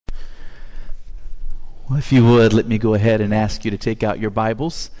Well, if you would, let me go ahead and ask you to take out your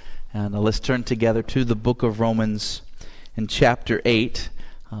Bibles, and let's turn together to the book of Romans in chapter 8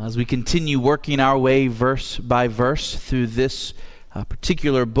 as we continue working our way verse by verse through this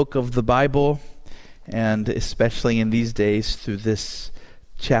particular book of the Bible, and especially in these days through this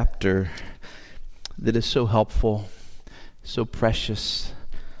chapter that is so helpful, so precious.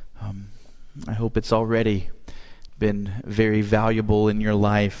 I hope it's already been very valuable in your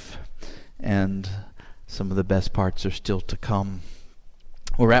life, and some of the best parts are still to come.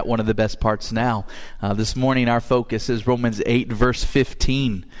 We're at one of the best parts now. This morning our focus is Romans 8 verse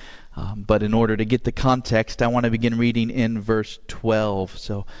 15. But in order to get the context, I want to begin reading in verse 12.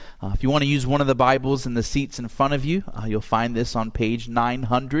 So if you want to use one of the Bibles in the seats in front of you, you'll find this on page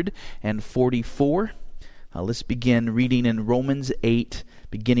 944. Let's begin reading in Romans 8,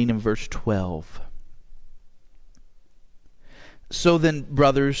 beginning in verse 12. So then,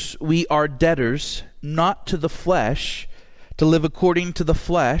 brothers, we are debtors, not to the flesh, to live according to the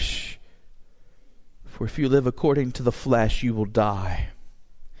flesh. For if you live according to the flesh, you will die.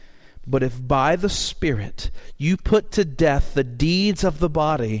 But if by the Spirit you put to death the deeds of the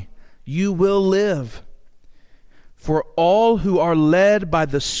body, you will live. For all who are led by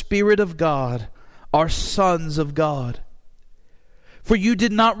the Spirit of God are sons of God. For you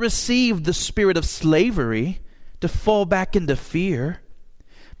did not receive the spirit of slavery to fall back into fear,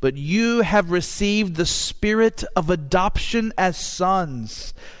 but you have received the Spirit of adoption as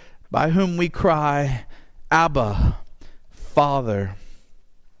sons, by whom we cry, Abba, Father.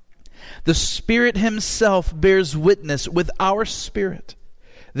 The Spirit Himself bears witness with our spirit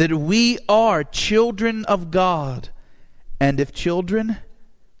that we are children of God, and if children,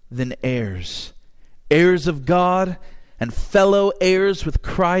 then heirs, heirs of God and fellow heirs with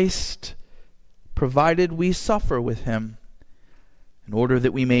Christ, provided we suffer with Him, in order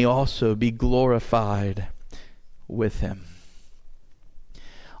that we may also be glorified with Him.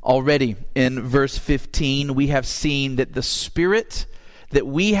 Already in verse 15, we have seen that the Spirit that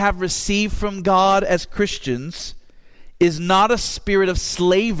we have received from God as Christians is not a spirit of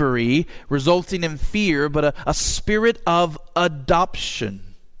slavery resulting in fear, but a spirit of adoption.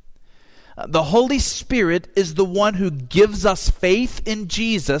 The Holy Spirit is the one who gives us faith in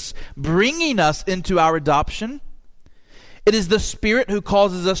Jesus, bringing us into our adoption. It is the Spirit who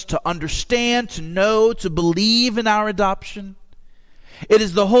causes us to understand, to know, to believe in our adoption. It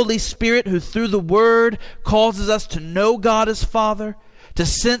is the Holy Spirit who, through the Word, causes us to know God as Father, to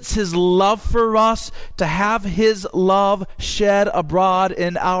sense His love for us, to have His love shed abroad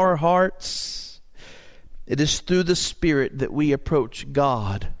in our hearts. It is through the Spirit that we approach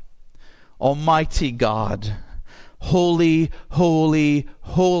God, Almighty God, holy, holy,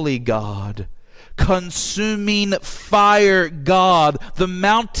 holy God, consuming fire God, the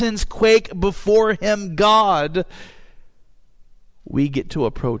mountains quake before Him God. We get to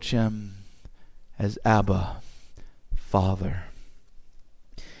approach Him as Abba, Father.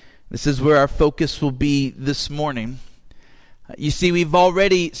 This is where our focus will be this morning. You see, we've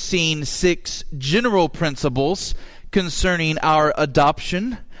already seen 6 general principles concerning our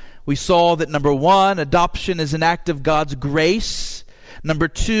adoption. We saw that number 1, adoption is an act of God's grace. Number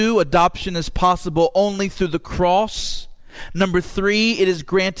 2, adoption is possible only through the cross. Number 3, it is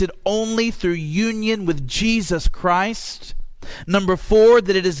granted only through union with Jesus Christ. Number 4,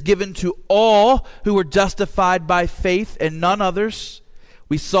 that it is given to all who are justified by faith and none others.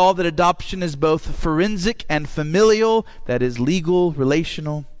 We saw that adoption is both forensic and familial, that is legal,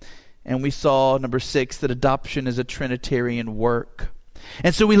 relational. And we saw, number 6, that adoption is a Trinitarian work.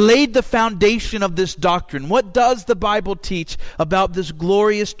 And so we laid the foundation of this doctrine. What does the Bible teach about this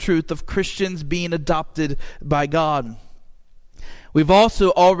glorious truth of Christians being adopted by God? We've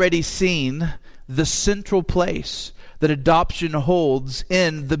also already seen the central place that adoption holds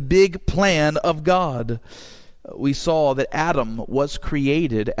in the big plan of God. We saw that Adam was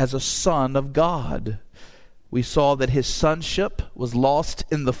created as a son of God. We saw that his sonship was lost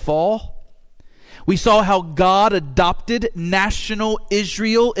in the fall. We saw how God adopted national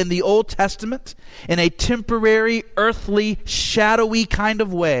Israel in the Old Testament in a temporary, earthly, shadowy kind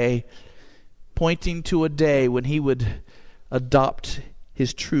of way, pointing to a day when He would adopt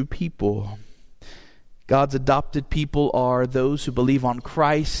His true people. God's adopted people are those who believe on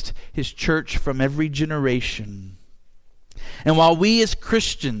Christ, His church from every generation. And while we as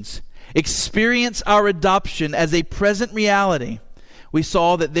Christians experience our adoption as a present reality, we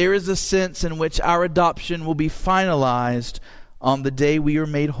saw that there is a sense in which our adoption will be finalized on the day we are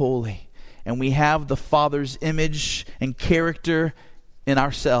made holy, and we have the Father's image and character in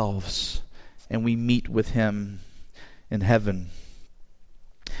ourselves, and we meet with Him in heaven.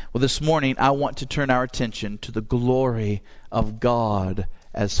 Well, this morning I want to turn our attention to the glory of God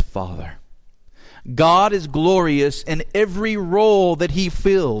as Father. God is glorious in every role that he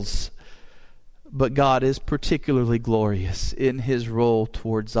fills, but God is particularly glorious in his role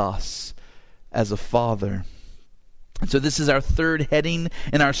towards us as a father. And so this is our third heading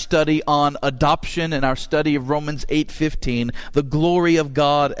in our study on adoption and our study of Romans 8:15, the glory of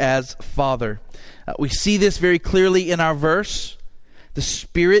God as Father. We see this very clearly in our verse. The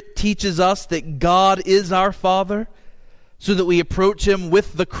Spirit teaches us that God is our Father, so that we approach him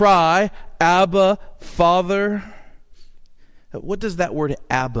with the cry, Abba, Father. What does that word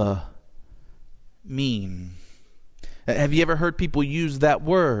Abba mean? Have you ever heard people use that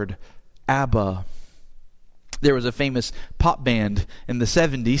word, Abba? There was a famous pop band in the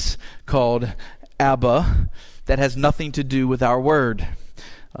 70s called ABBA that has nothing to do with our word.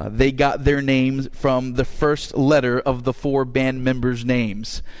 They got their names from the first letter of the 4 band members'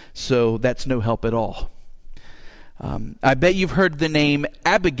 names, so that's no help at all. I bet you've heard the name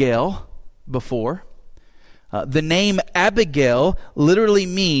Abigail before. The name Abigail literally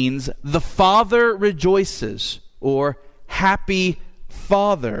means the father rejoices, or happy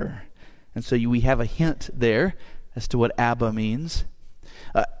father. And so we have a hint there as to what Abba means.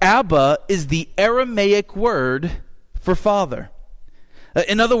 Abba is the Aramaic word for father.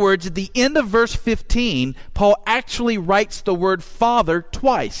 In other words, at the end of verse 15, Paul actually writes the word father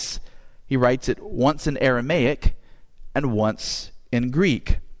twice. He writes it once in Aramaic and once in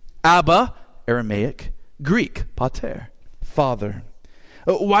Greek. Abba, Aramaic; Greek, pater, father.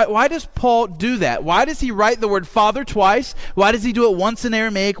 Why does Paul do that? Why does he write the word father twice? Why does he do it once in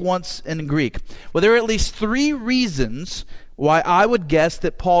Aramaic, once in Greek? Well, there are at least 3 reasons why I would guess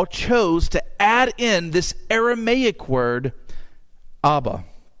that Paul chose to add in this Aramaic word, Abba.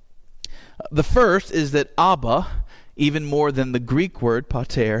 The first is that Abba, even more than the Greek word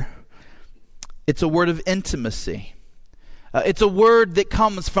pater, it's a word of intimacy. It's a word that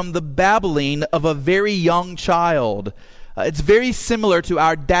comes from the babbling of a very young child. It's very similar to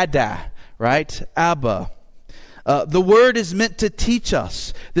our dada, right? Abba. The word is meant to teach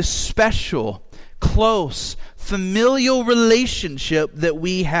us this special, close, familial relationship that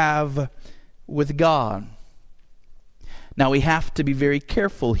we have with God. Now, we have to be very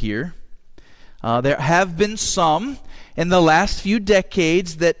careful here. There have been some in the last few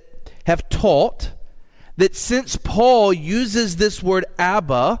decades that have taught that since Paul uses this word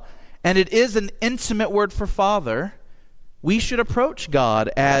Abba, and it is an intimate word for father, we should approach God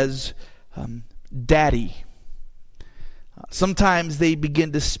as daddy. Sometimes they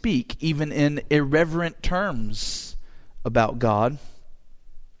begin to speak even in irreverent terms about God.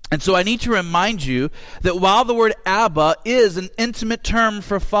 And so I need to remind you that while the word Abba is an intimate term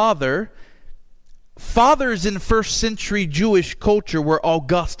for father, fathers in first century Jewish culture were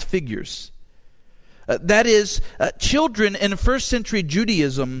august figures. That is, children in first century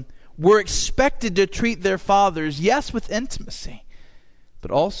Judaism were expected to treat their fathers, yes, with intimacy,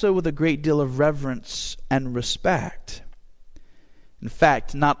 but also with a great deal of reverence and respect. In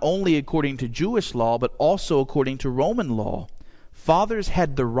fact, not only according to Jewish law, but also according to Roman law, fathers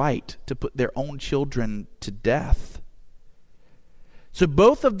had the right to put their own children to death. So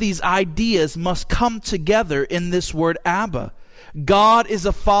both of these ideas must come together in this word Abba. God is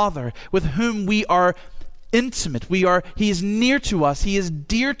a father with whom we are intimate. He is near to us. He is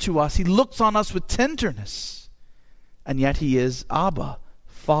dear to us. He looks on us with tenderness. And yet he is Abba,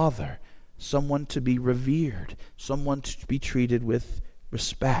 Father, someone to be revered, someone to be treated with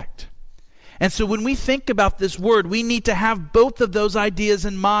respect. And so when we think about this word, we need to have both of those ideas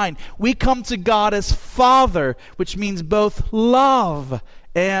in mind. We come to God as Father, which means both love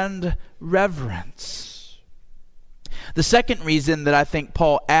and reverence. The second reason that I think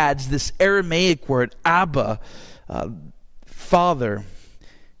Paul adds this Aramaic word, Abba, Father,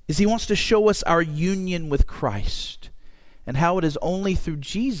 is he wants to show us our union with Christ and how it is only through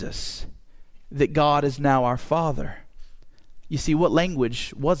Jesus that God is now our Father. You see, what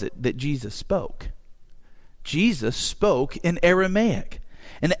language was it that Jesus spoke? Jesus spoke in Aramaic.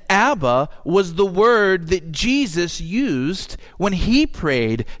 And Abba was the word that Jesus used when he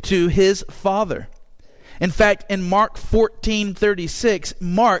prayed to his Father. In fact, in Mark 14:36,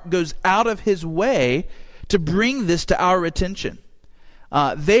 Mark goes out of his way to bring this to our attention.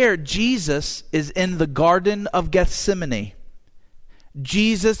 There, Jesus is in the Garden of Gethsemane.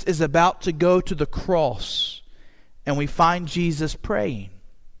 Jesus is about to go to the cross, and we find Jesus praying.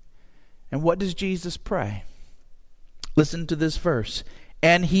 And what does Jesus pray? Listen to this verse.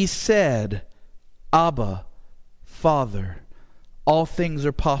 And he said, Abba, Father, all things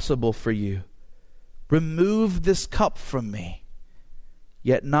are possible for you. Remove this cup from me.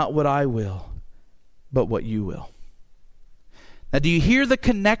 Yet not what I will, but what you will. Now, do you hear the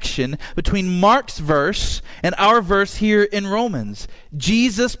connection between Mark's verse and our verse here in Romans?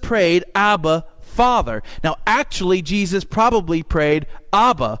 Jesus prayed, Abba, Father. Now, actually, Jesus probably prayed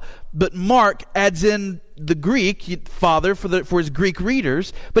Abba, but Mark adds in the Greek, Father, for his Greek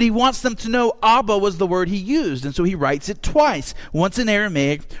readers, but he wants them to know Abba was the word he used, and so he writes it twice, once in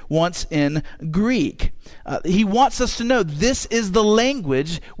Aramaic, once in Greek. He wants us to know this is the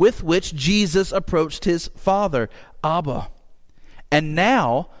language with which Jesus approached his Father, Abba. And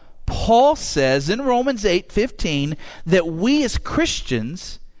now, Paul says in Romans 8:15 that we as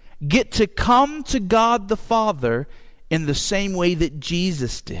Christians get to come to God the Father in the same way that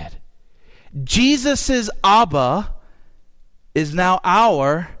Jesus did. Jesus' Abba is now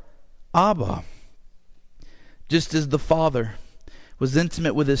our Abba. Just as the Father was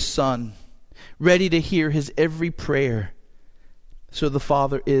intimate with his Son, ready to hear his every prayer, so the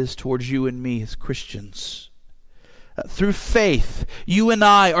Father is towards you and me as Christians. Through faith, you and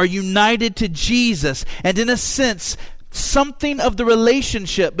I are united to Jesus, and in a sense, something of the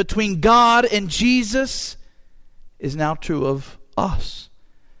relationship between God and Jesus is now true of us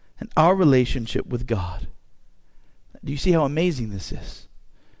and our relationship with God. Do you see how amazing this is?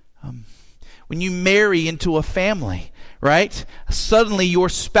 When you marry into a family, right? Suddenly your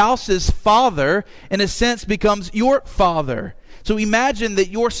spouse's father, in a sense, becomes your father. So imagine that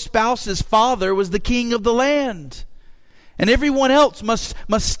your spouse's father was the king of the land. And everyone else must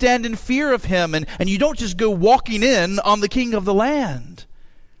stand in fear of him. And you don't just go walking in on the king of the land.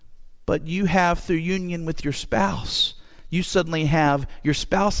 But you have, through union with your spouse, you suddenly have your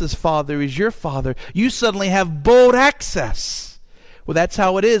spouse's father is your father. You suddenly have bold access. Well, that's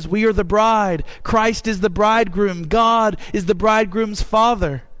how it is. We are the bride. Christ is the bridegroom. God is the bridegroom's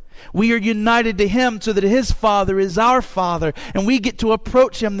father. We are united to him so that his Father is our Father. And we get to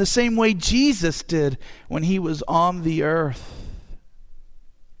approach him the same way Jesus did when he was on the earth.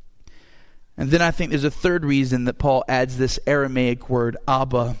 And then I think there's a third reason that Paul adds this Aramaic word,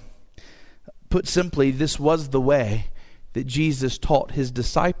 Abba. Put simply, this was the way that Jesus taught his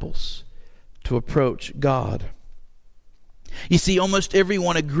disciples to approach God. You see, almost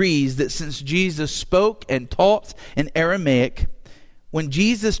everyone agrees that since Jesus spoke and taught in Aramaic, when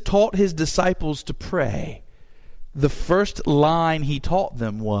Jesus taught his disciples to pray, the first line he taught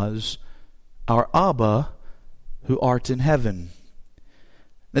them was, Our Abba, who art in heaven.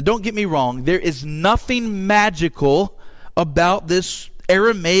 Now don't get me wrong, there is nothing magical about this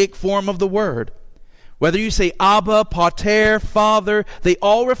Aramaic form of the word. Whether you say Abba, Pater, Father, they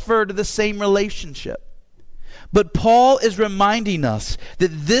all refer to the same relationship. But Paul is reminding us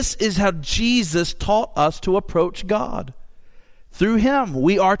that this is how Jesus taught us to approach God. Through him,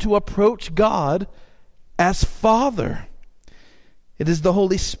 we are to approach God as Father. It is the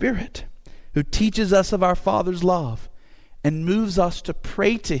Holy Spirit who teaches us of our Father's love and moves us to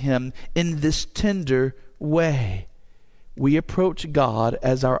pray to him in this tender way. We approach God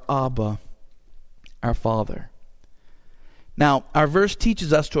as our Abba, our Father. Now, our verse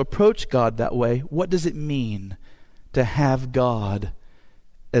teaches us to approach God that way. What does it mean to have God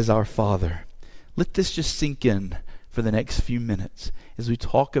as our Father? Let this just sink in for the next few minutes as we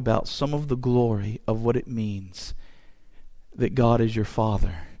talk about some of the glory of what it means that God is your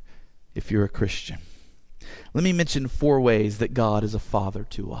Father if you're a Christian. Let me mention 4 ways that God is a Father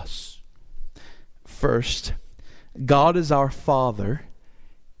to us. First, God is our Father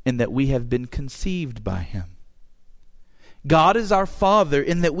in that we have been conceived by him. God is our Father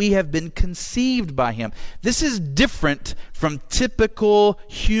in that we have been conceived by him. This is different from typical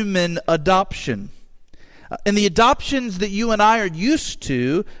human adoption. In the adoptions that you and I are used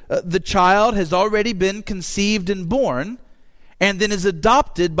to, the child has already been conceived and born, and then is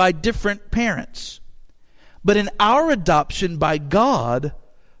adopted by different parents. But in our adoption by God,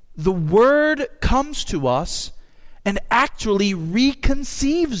 the Word comes to us and actually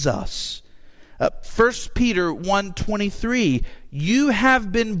reconceives us. 1 Peter 1:23, you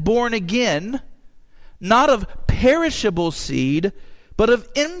have been born again, not of perishable seed, but of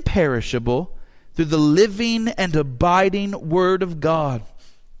imperishable, through the living and abiding Word of God.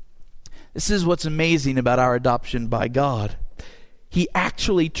 This is what's amazing about our adoption by God. He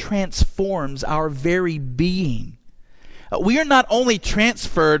actually transforms our very being. We are not only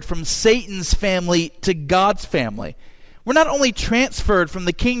transferred from Satan's family to God's family. We're not only transferred from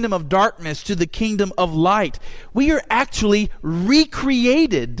the kingdom of darkness to the kingdom of light. We are actually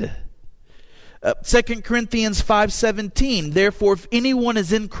recreated. 2 Corinthians 5:17, therefore if anyone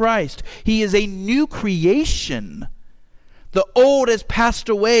is in Christ, he is a new creation. The old has passed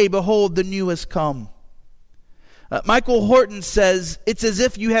away, behold, the new has come. Michael Horton says, it's as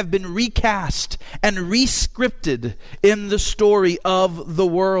if you have been recast and re-scripted in the story of the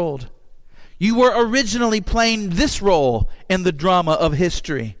world. You were originally playing this role in the drama of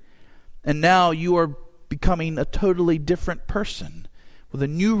history, and now you are becoming a totally different person with a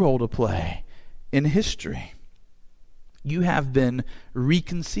new role to play in history. You have been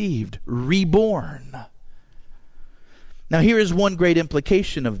reconceived, reborn. Now here is one great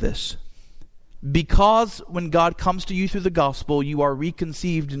implication of this. Because when God comes to you through the gospel, you are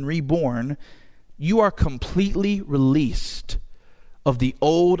reconceived and reborn, you are completely released of the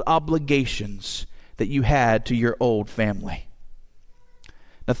old obligations that you had to your old family.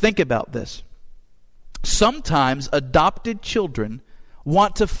 Now think about this. Sometimes adopted children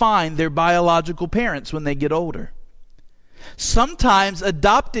want to find their biological parents when they get older. Sometimes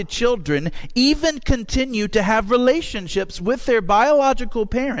adopted children even continue to have relationships with their biological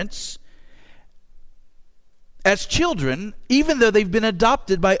parents as children, even though they've been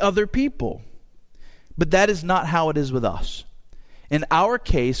adopted by other people. But that is not how it is with us. In our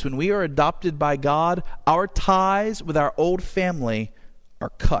case, when we are adopted by God, our ties with our old family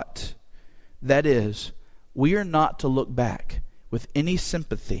are cut. That is, we are not to look back with any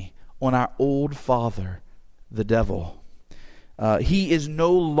sympathy on our old father, the devil. He is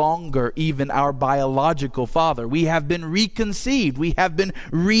no longer even our biological father. We have been reconceived. We have been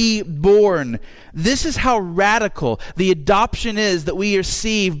reborn. This is how radical the adoption is that we are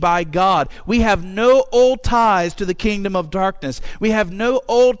received by God. We have no old ties to the kingdom of darkness. We have no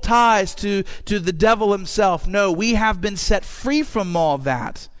old ties to the devil himself. No, we have been set free from all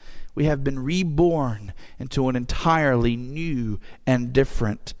that. We have been reborn into an entirely new and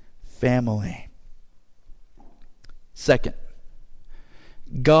different family. Second,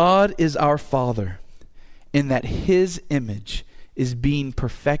 God is our Father in that His image is being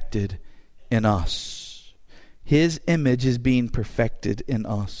perfected in us. His image is being perfected in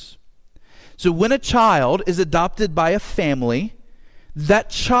us. So when a child is adopted by a family, that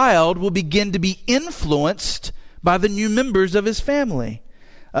child will begin to be influenced by the new members of his family.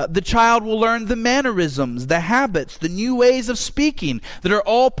 The child will learn the mannerisms, the habits, the new ways of speaking that are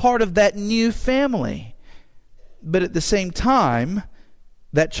all part of that new family. But at the same time,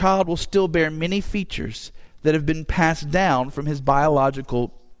 that child will still bear many features that have been passed down from his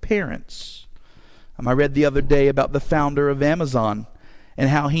biological parents. I read the other day about the founder of Amazon and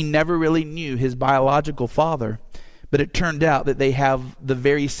how he never really knew his biological father, but it turned out that they have the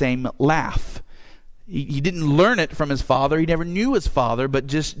very same laugh. He didn't learn it from his father. He never knew his father, but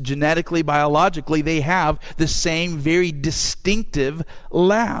just genetically, biologically, they have the same very distinctive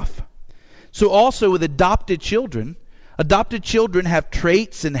laugh. So also with adopted children have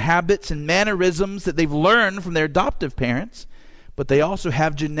traits and habits and mannerisms that they've learned from their adoptive parents, but they also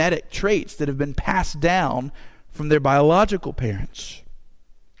have genetic traits that have been passed down from their biological parents.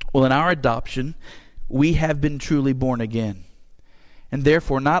 Well, in our adoption, we have been truly born again. And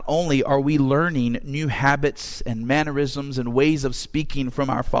therefore, not only are we learning new habits and mannerisms and ways of speaking from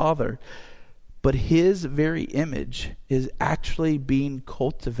our Father, but His very image is actually being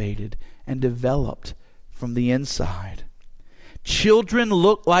cultivated and developed from the inside. Children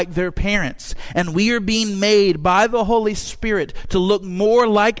look like their parents, and we are being made by the Holy Spirit to look more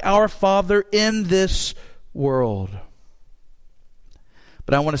like our Father in this world.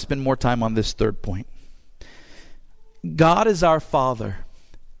 But I want to spend more time on this third point. God is our Father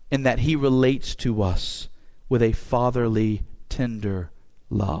in that He relates to us with a fatherly, tender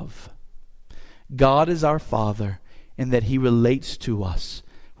love. God is our Father in that He relates to us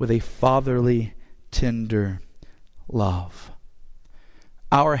with a fatherly, tender love.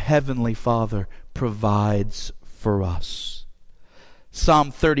 Our Heavenly Father provides for us.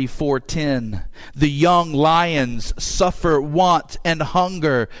 Psalm 34:10, the young lions suffer want and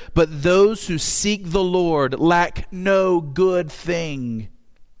hunger, but those who seek the Lord lack no good thing.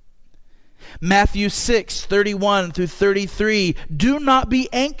 Matthew 6:31 through 33, do not be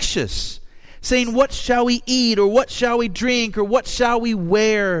anxious, saying, what shall we eat, or what shall we drink, or what shall we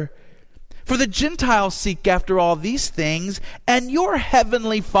wear? For the Gentiles seek after all these things, and your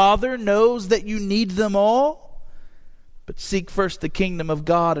heavenly Father knows that you need them all. But seek first the kingdom of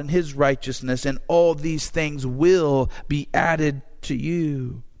God and His righteousness, and all these things will be added to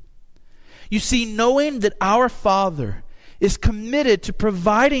you. You see, knowing that our Father is committed to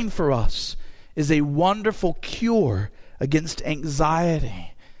providing for us is a wonderful cure against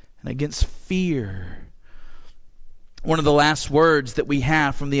anxiety and against fear. One of the last words that we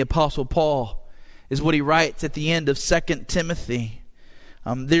have from the Apostle Paul is what he writes at the end of 2 Timothy.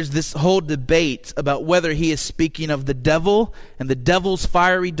 There's this whole debate about whether he is speaking of the devil and the devil's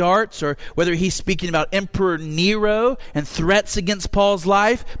fiery darts, or whether he's speaking about Emperor Nero and threats against Paul's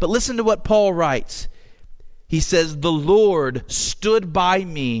life. But listen to what Paul writes. He says, "The Lord stood by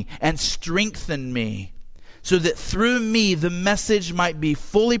me and strengthened me, so that through me the message might be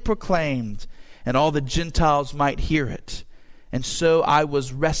fully proclaimed, and all the Gentiles might hear it. And so I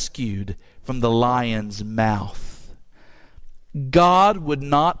was rescued from the lion's mouth." God would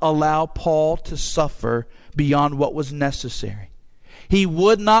not allow Paul to suffer beyond what was necessary. He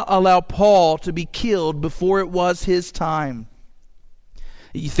would not allow Paul to be killed before it was his time.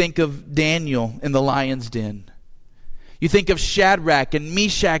 You think of Daniel in the lion's den. You think of Shadrach and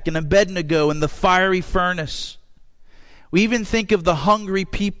Meshach and Abednego in the fiery furnace. We even think of the hungry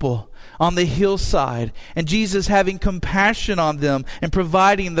people on the hillside, and Jesus having compassion on them and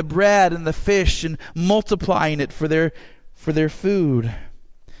providing the bread and the fish and multiplying it for their food.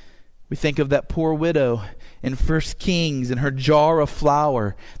 We think of that poor widow in 1 Kings and her jar of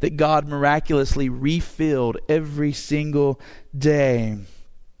flour that God miraculously refilled every single day.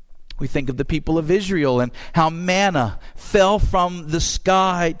 We think of the people of Israel and how manna fell from the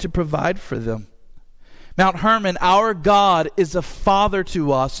sky to provide for them. Mount Hermon, our God is a father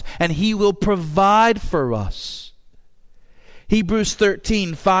to us, and he will provide for us. Hebrews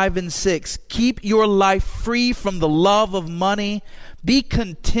 13, 5 and 6. Keep your life free from the love of money. Be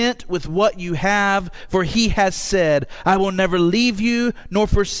content with what you have, for he has said, "I will never leave you nor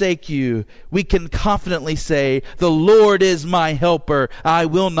forsake you." We can confidently say, "The Lord is my helper. I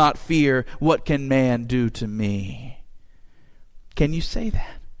will not fear. What can man do to me?" Can you say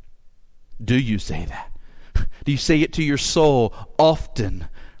that? Do you say that? Do you say it to your soul often?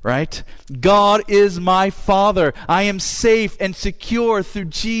 Right? God is my Father. I am safe and secure through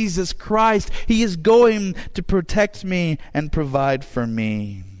Jesus Christ. He is going to protect me and provide for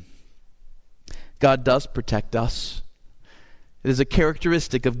me. God does protect us. It is a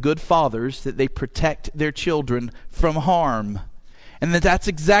characteristic of good fathers that they protect their children from harm. And that's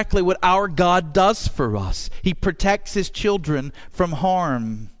exactly what our God does for us. He protects his children from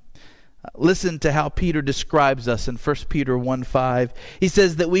harm. Listen to how Peter describes us in 1 Peter 1:5. He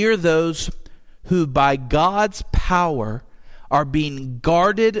says that we are those who by God's power are being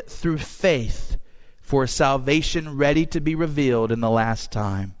guarded through faith for a salvation ready to be revealed in the last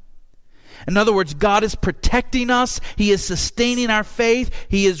time. In other words, God is protecting us. He is sustaining our faith.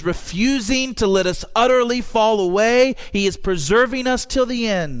 He is refusing to let us utterly fall away. He is preserving us till the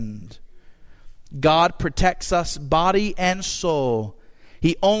end. God protects us body and soul.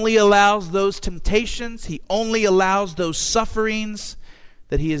 He only allows those temptations, he only allows those sufferings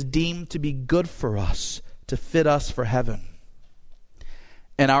that he has deemed to be good for us, to fit us for heaven.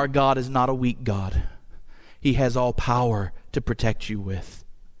 And our God is not a weak God. He has all power to protect you with.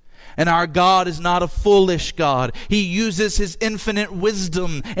 And our God is not a foolish God. He uses his infinite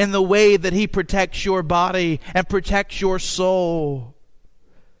wisdom in the way that he protects your body and protects your soul.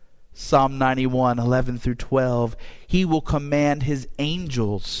 Psalm 91, 11 through 12. He will command his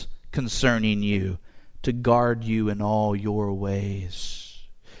angels concerning you to guard you in all your ways.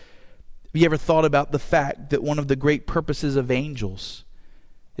 Have you ever thought about the fact that one of the great purposes of angels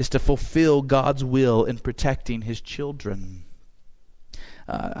is to fulfill God's will in protecting his children?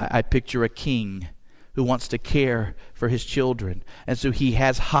 I picture a king who wants to care for his children. And so he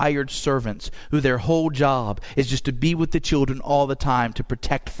has hired servants who their whole job is just to be with the children all the time, to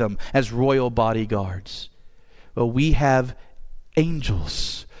protect them as royal bodyguards. Well, we have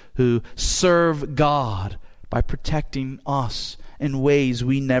angels who serve God by protecting us in ways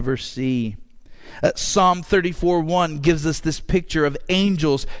we never see. Psalm 34:1 gives us this picture of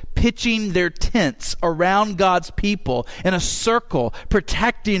angels pitching their tents around God's people in a circle,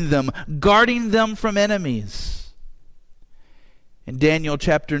 protecting them, guarding them from enemies. In Daniel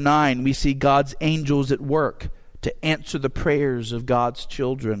chapter 9, we see God's angels at work to answer the prayers of God's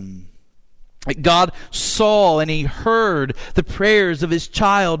children. God saw and he heard the prayers of his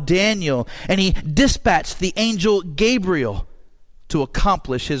child Daniel, and he dispatched the angel Gabriel to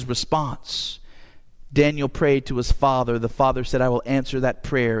accomplish his response. Daniel prayed to his father. The father said, "I will answer that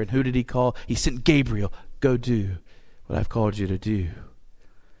prayer." And who did he call? He sent Gabriel. "Go do what I've called you to do."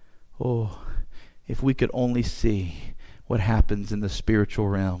 Oh, if we could only see what happens in the spiritual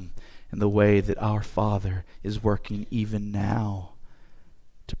realm and the way that our Father is working even now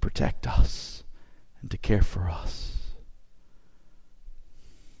to protect us and to care for us.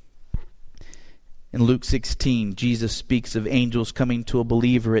 In Luke 16, Jesus speaks of angels coming to a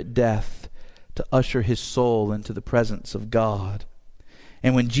believer at death to usher his soul into the presence of God.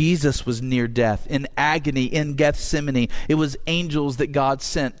 And when Jesus was near death, in agony, in Gethsemane, it was angels that God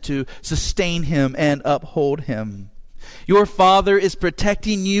sent to sustain him and uphold him. Your Father is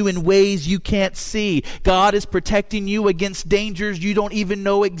protecting you in ways you can't see. God is protecting you against dangers you don't even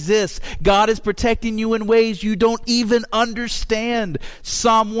know exist. God is protecting you in ways you don't even understand.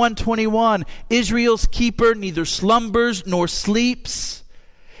 Psalm 121, Israel's keeper neither slumbers nor sleeps.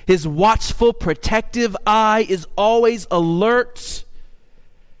 His watchful, protective eye is always alert.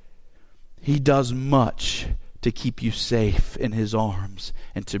 He does much to keep you safe in his arms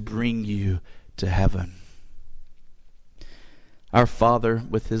and to bring you to heaven. Our Father,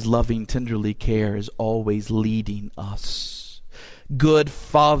 with his loving, tenderly care, is always leading us. Good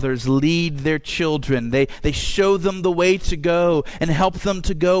fathers lead their children. They show them the way to go and help them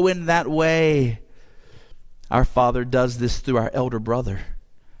to go in that way. Our Father does this through our elder brother,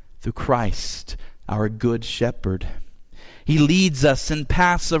 through Christ, our good shepherd. He leads us in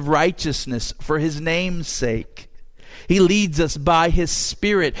paths of righteousness for his name's sake. He leads us by his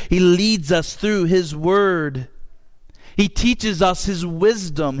Spirit. He leads us through his word. He teaches us his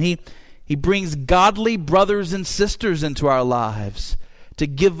wisdom. He brings godly brothers and sisters into our lives to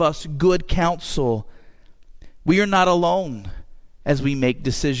give us good counsel. We are not alone as we make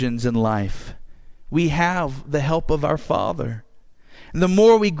decisions in life. We have the help of our Father. And the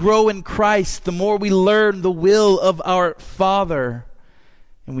more we grow in Christ, the more we learn the will of our Father.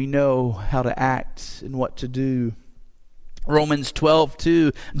 And we know how to act and what to do. Romans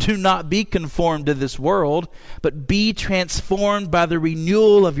 12:2, do not be conformed to this world, but be transformed by the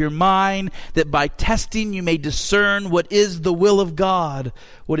renewal of your mind, that by testing you may discern what is the will of God,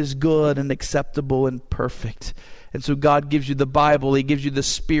 what is good and acceptable and perfect. And so God gives you the Bible, he gives you the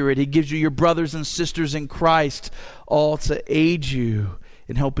Spirit, he gives you your brothers and sisters in Christ, all to aid you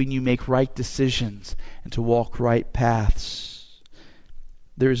in helping you make right decisions and to walk right paths.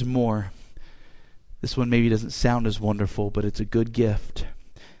 There's more. This one maybe doesn't sound as wonderful, but it's a good gift.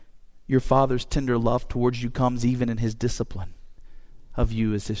 Your Father's tender love towards you comes even in his discipline of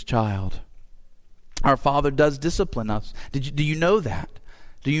you as his child. Our Father does discipline us. Do you know that?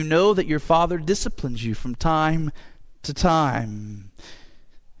 Do you know that your Father disciplines you from time to time?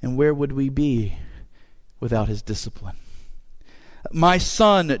 And where would we be without his discipline? My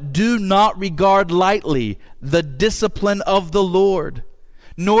son, do not regard lightly the discipline of the Lord,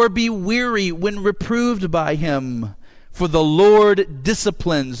 nor be weary when reproved by him. For the Lord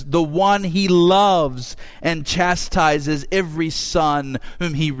disciplines the one he loves and chastises every son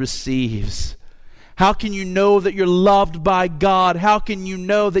whom he receives. How can you know that you're loved by God? How can you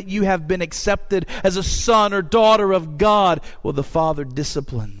know that you have been accepted as a son or daughter of God? Well, the Father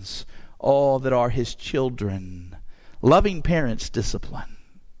disciplines all that are his children. Loving parents discipline.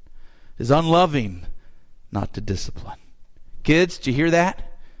 It is unloving not to discipline. Kids, did you hear that?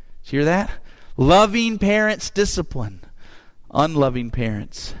 Did you hear that? Loving parents discipline. Unloving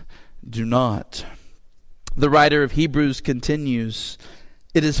parents do not. The writer of Hebrews continues,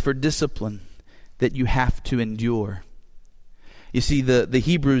 it is for discipline that you have to endure. You see, the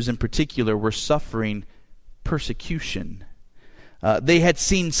Hebrews in particular were suffering persecution. They had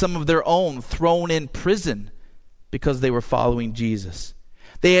seen some of their own thrown in prison because they were following Jesus.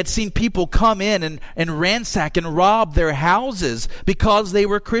 They had seen people come in and ransack and rob their houses because they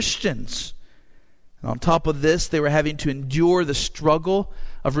were Christians. And on top of this, they were having to endure the struggle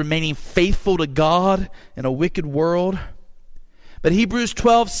of remaining faithful to God in a wicked world. But Hebrews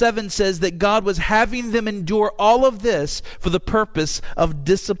 12:7 says that God was having them endure all of this for the purpose of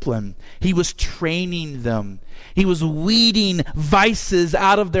discipline. He was training them. He was weeding vices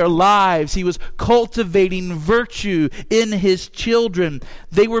out of their lives. He was cultivating virtue in his children.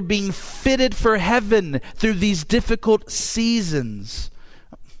 They were being fitted for heaven through these difficult seasons.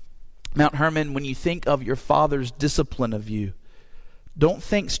 Mount Hermon, when you think of your Father's discipline of you, don't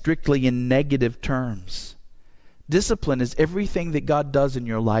think strictly in negative terms. Discipline is everything that God does in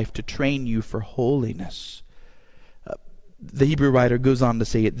your life to train you for holiness. The Hebrew writer goes on to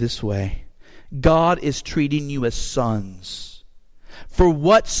say it this way. God is treating you as sons. For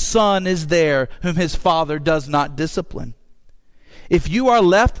what son is there whom his father does not discipline? If you are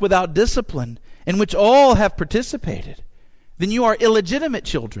left without discipline, in which all have participated, then you are illegitimate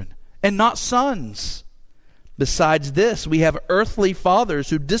children and not sons. Besides this, we have earthly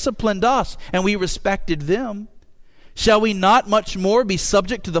fathers who disciplined us, and we respected them. Shall we not much more be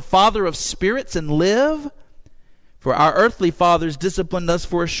subject to the Father of spirits and live? For our earthly fathers disciplined us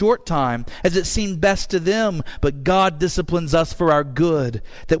for a short time, as it seemed best to them, but God disciplines us for our good,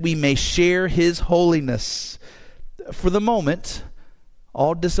 that we may share his holiness. For the moment,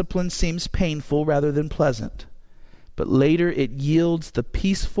 all discipline seems painful rather than pleasant, but later it yields the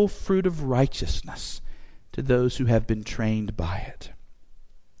peaceful fruit of righteousness to those who have been trained by it.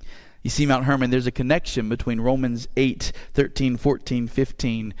 You see, Mount Hermon, there's a connection between Romans 8, 13, 14,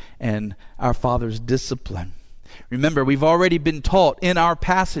 15, and our Father's discipline. Remember, we've already been taught in our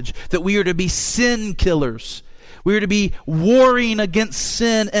passage that we are to be sin killers. We are to be warring against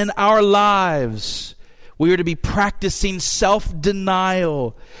sin in our lives. We are to be practicing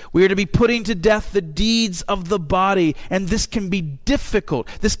self-denial. We are to be putting to death the deeds of the body. And this can be difficult.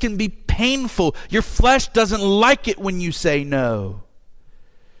 This can be painful. Your flesh doesn't like it when you say no.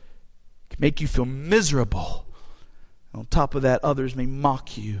 It can make you feel miserable. On top of that, others may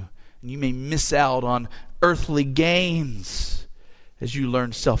mock you. And you may miss out on earthly gains as you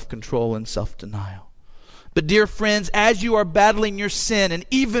learn self-control and self-denial. But dear friends, as you are battling your sin, and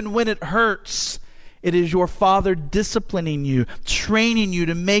even when it hurts, it is your Father disciplining you, training you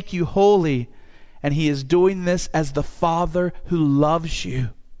to make you holy. And He is doing this as the Father who loves you.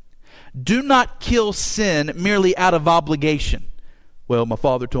 Do not kill sin merely out of obligation. Well, my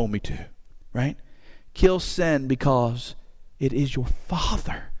Father told me to, right? Kill sin because it is your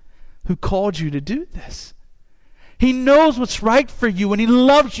Father who called you to do this. He knows what's right for you, and He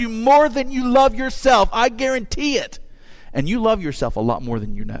loves you more than you love yourself. I guarantee it. And you love yourself a lot more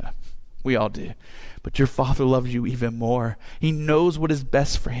than you know. We all do. But your Father loves you even more. He knows what is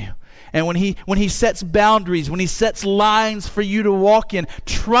best for you. And when he sets boundaries, when He sets lines for you to walk in,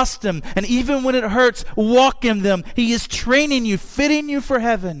 trust Him. And even when it hurts, walk in them. He is training you, fitting you for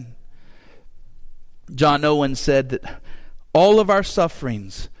heaven. John Owen said that all of our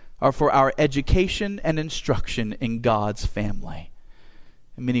sufferings are for our education and instruction in God's family.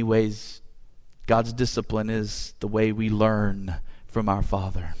 In many ways, God's discipline is the way we learn from our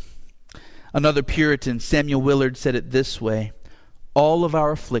Father. Another Puritan, Samuel Willard, said it this way: all of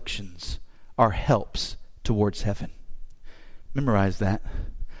our afflictions are helps towards heaven. Memorize that.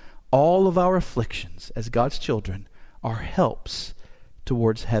 All of our afflictions as God's children are helps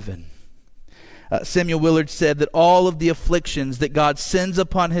towards heaven. Samuel Willard said that all of the afflictions that God sends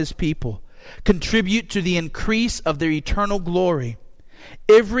upon His people contribute to the increase of their eternal glory.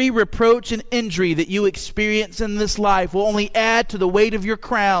 Every reproach and injury that you experience in this life will only add to the weight of your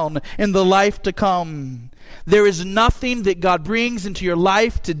crown in the life to come. There is nothing that God brings into your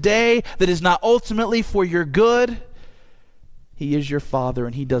life today that is not ultimately for your good. He is your Father,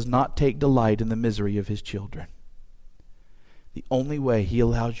 and He does not take delight in the misery of His children. The only way He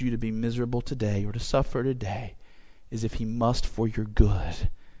allows you to be miserable today or to suffer today is if He must for your good.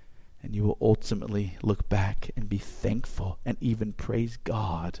 And you will ultimately look back and be thankful and even praise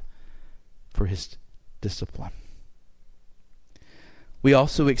God for His discipline. We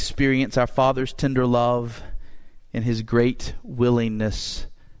also experience our Father's tender love in His great willingness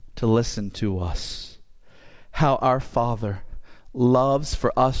to listen to us. How our Father loves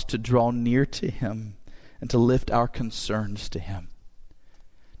for us to draw near to Him and to lift our concerns to Him.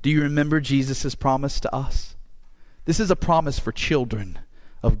 Do you remember Jesus' promise to us? This is a promise for children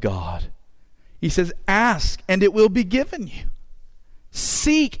of God. He says, ask and it will be given you.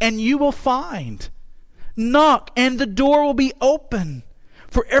 Seek and you will find. Knock and the door will be open.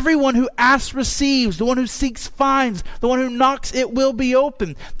 For everyone who asks receives, the one who seeks finds, the one who knocks it will be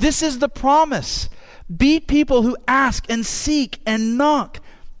open. This is the promise. Be people who ask and seek and knock.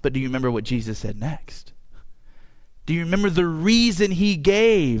 But do you remember what Jesus said next? Do you remember the reason He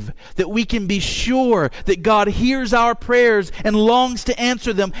gave? That we can be sure that God hears our prayers and longs to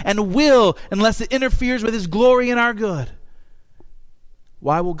answer them and will, unless it interferes with His glory and our good.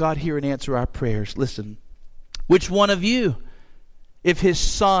 Why will God hear and answer our prayers? Listen, which one of you, if his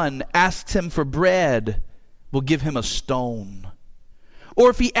son asks him for bread, will give him a stone?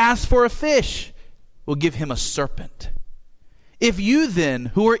 Or if he asks for a fish, will give him a serpent? If you then,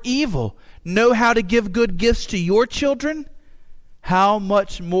 who are evil, know how to give good gifts to your children, how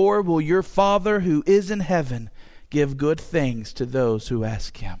much more will your Father who is in heaven give good things to those who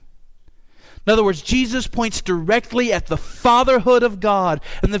ask Him? In other words, Jesus points directly at the fatherhood of God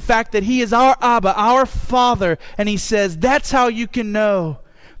and the fact that He is our Abba, our Father, and He says that's how you can know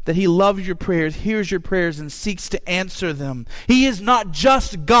that He loves your prayers, hears your prayers, and seeks to answer them. He is not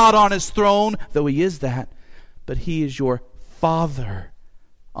just God on His throne, though He is that, but He is your Father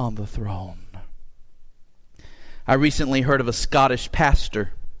on the throne. I recently heard of a Scottish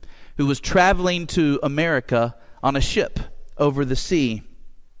pastor who was traveling to America on a ship over the sea.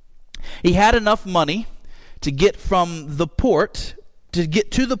 He had enough money to get from the port, to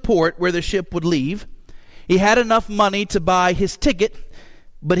get to the port where the ship would leave. He had enough money to buy his ticket,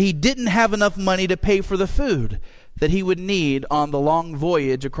 but he didn't have enough money to pay for the food that he would need on the long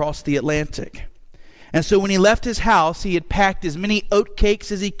voyage across the Atlantic. And so when he left his house, he had packed as many oat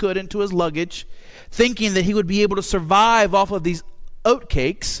cakes as he could into his luggage, thinking that he would be able to survive off of these oat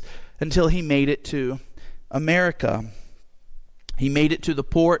cakes until he made it to America. He made it to the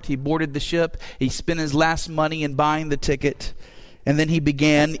port. He boarded the ship. He spent his last money in buying the ticket. And then he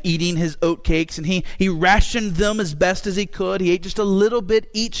began eating his oat cakes, and he rationed them as best as he could. He ate just a little bit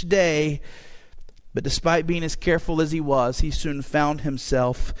each day. But despite being as careful as he was, he soon found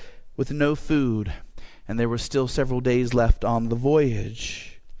himself with no food, and there were still several days left on the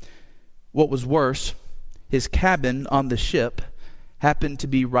voyage. What was worse, his cabin on the ship happened to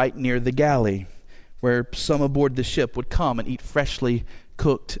be right near the galley, where some aboard the ship would come and eat freshly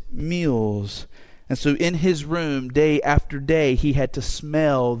cooked meals. And so in his room, day after day, he had to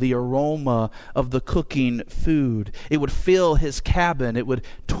smell the aroma of the cooking food. It would fill his cabin. It would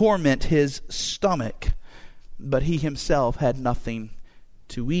torment his stomach. But he himself had nothing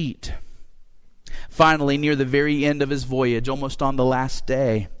to eat. Finally, near the very end of his voyage, almost on the last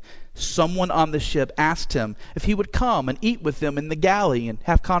day, someone on the ship asked him if he would come and eat with them in the galley and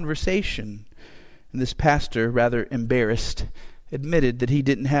have conversation. And this pastor, rather embarrassed, admitted that he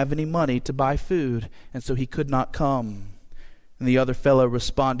didn't have any money to buy food, and so he could not come. And the other fellow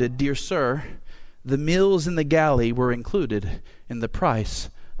responded, "Dear sir, the meals in the galley were included in the price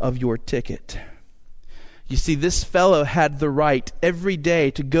of your ticket." You see, this fellow had the right every day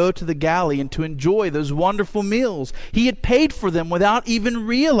to go to the galley and to enjoy those wonderful meals. He had paid for them without even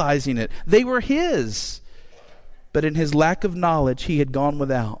realizing it. They were his. But in his lack of knowledge, he had gone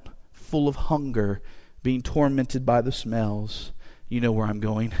without, full of hunger, being tormented by the smells. You know where I'm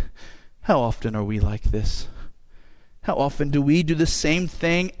going. How often are we like this? How often do we do the same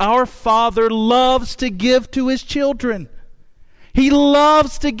thing? Our Father loves to give to His children. He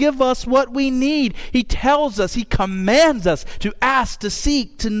loves to give us what we need. He tells us, He commands us to ask, to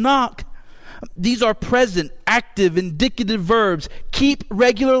seek, to knock. These are present, active, indicative verbs. Keep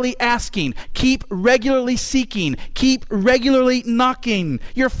regularly asking. Keep regularly seeking. Keep regularly knocking.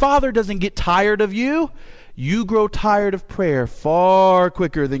 Your Father doesn't get tired of you. You grow tired of prayer far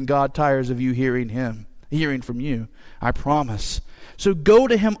quicker than God tires of you hearing from you. I promise. So go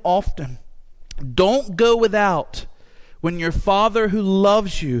to Him often. Don't go without when your Father who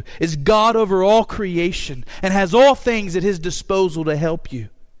loves you is God over all creation and has all things at His disposal to help you.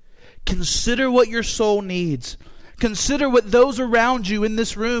 Consider what your soul needs. Consider what those around you in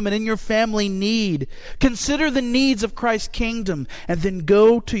this room and in your family need. Consider the needs of Christ's kingdom, and then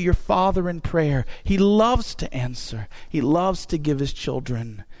go to your Father in prayer. He loves to answer. He loves to give His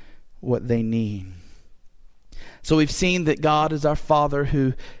children what they need. So we've seen that God is our Father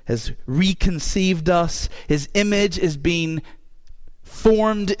who has reconceived us. His image is being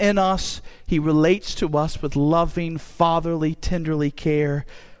formed in us. He relates to us with loving, fatherly, tenderly care.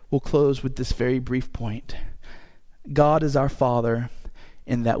 We'll close with this very brief point. God is our Father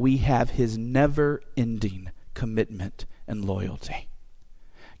in that we have His never-ending commitment and loyalty.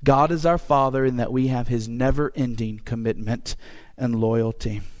 God is our Father in that we have His never-ending commitment and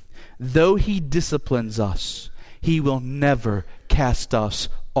loyalty. Though He disciplines us, He will never cast us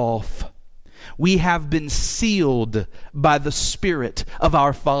off. We have been sealed by the Spirit of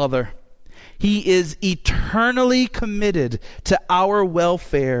our Father. He is eternally committed to our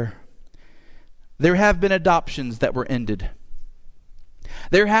welfare. There have been adoptions that were ended.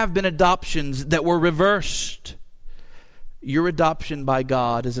 There have been adoptions that were reversed. Your adoption by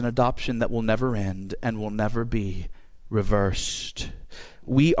God is an adoption that will never end and will never be reversed.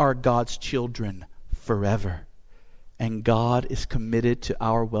 We are God's children forever, and God is committed to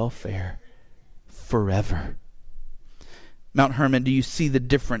our welfare forever. Mount Hermon, do you see the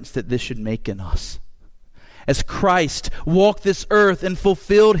difference that this should make in us? As Christ walked this earth and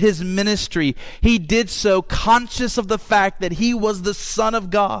fulfilled His ministry, He did so conscious of the fact that He was the Son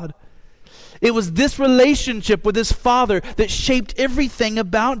of God. It was this relationship with His Father that shaped everything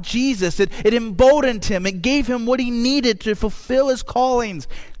about Jesus. It emboldened Him. It gave Him what He needed to fulfill His callings.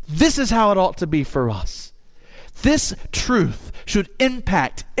 This is how it ought to be for us. This truth should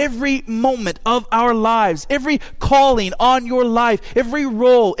impact every moment of our lives, every calling on your life, every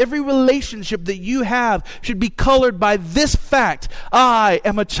role, every relationship that you have should be colored by this fact: I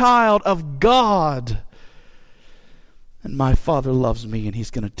am a child of God. And my Father loves me, and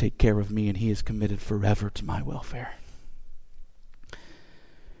He's going to take care of me, and He is committed forever to my welfare.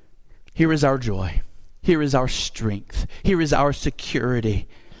 Here is our joy. Here is our strength. Here is our security.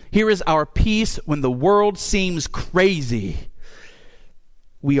 Here is our peace when the world seems crazy.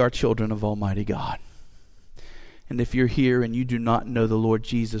 We are children of Almighty God. And if you're here and you do not know the Lord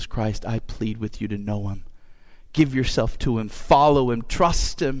Jesus Christ, I plead with you to know Him. Give yourself to Him. Follow Him.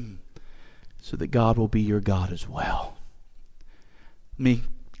 Trust Him. so that God will be your God as well. Let me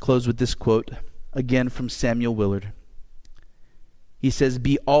close with this quote, again from Samuel Willard. He says,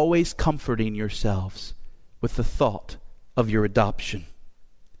 "Be always comforting yourselves with the thought of your adoption.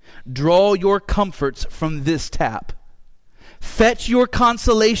 Draw your comforts from this tap. Fetch your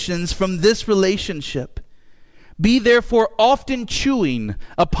consolations from this relationship. Be therefore often chewing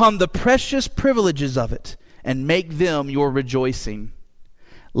upon the precious privileges of it, and make them your rejoicing.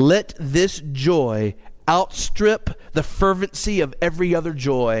 Let this joy outstrip the fervency of every other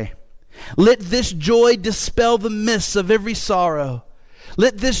joy. Let this joy dispel the mists of every sorrow.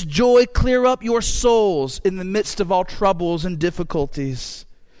 Let this joy clear up your souls in the midst of all troubles and difficulties.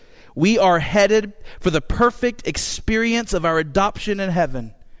 We are headed for the perfect experience of our adoption in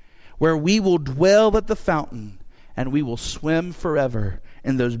heaven, where we will dwell at the fountain and we will swim forever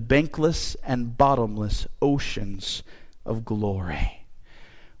in those bankless and bottomless oceans of glory."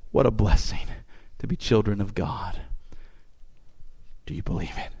 What a blessing to be children of God. Do you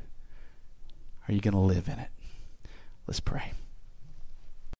believe it? Are you going to live in it? Let's pray.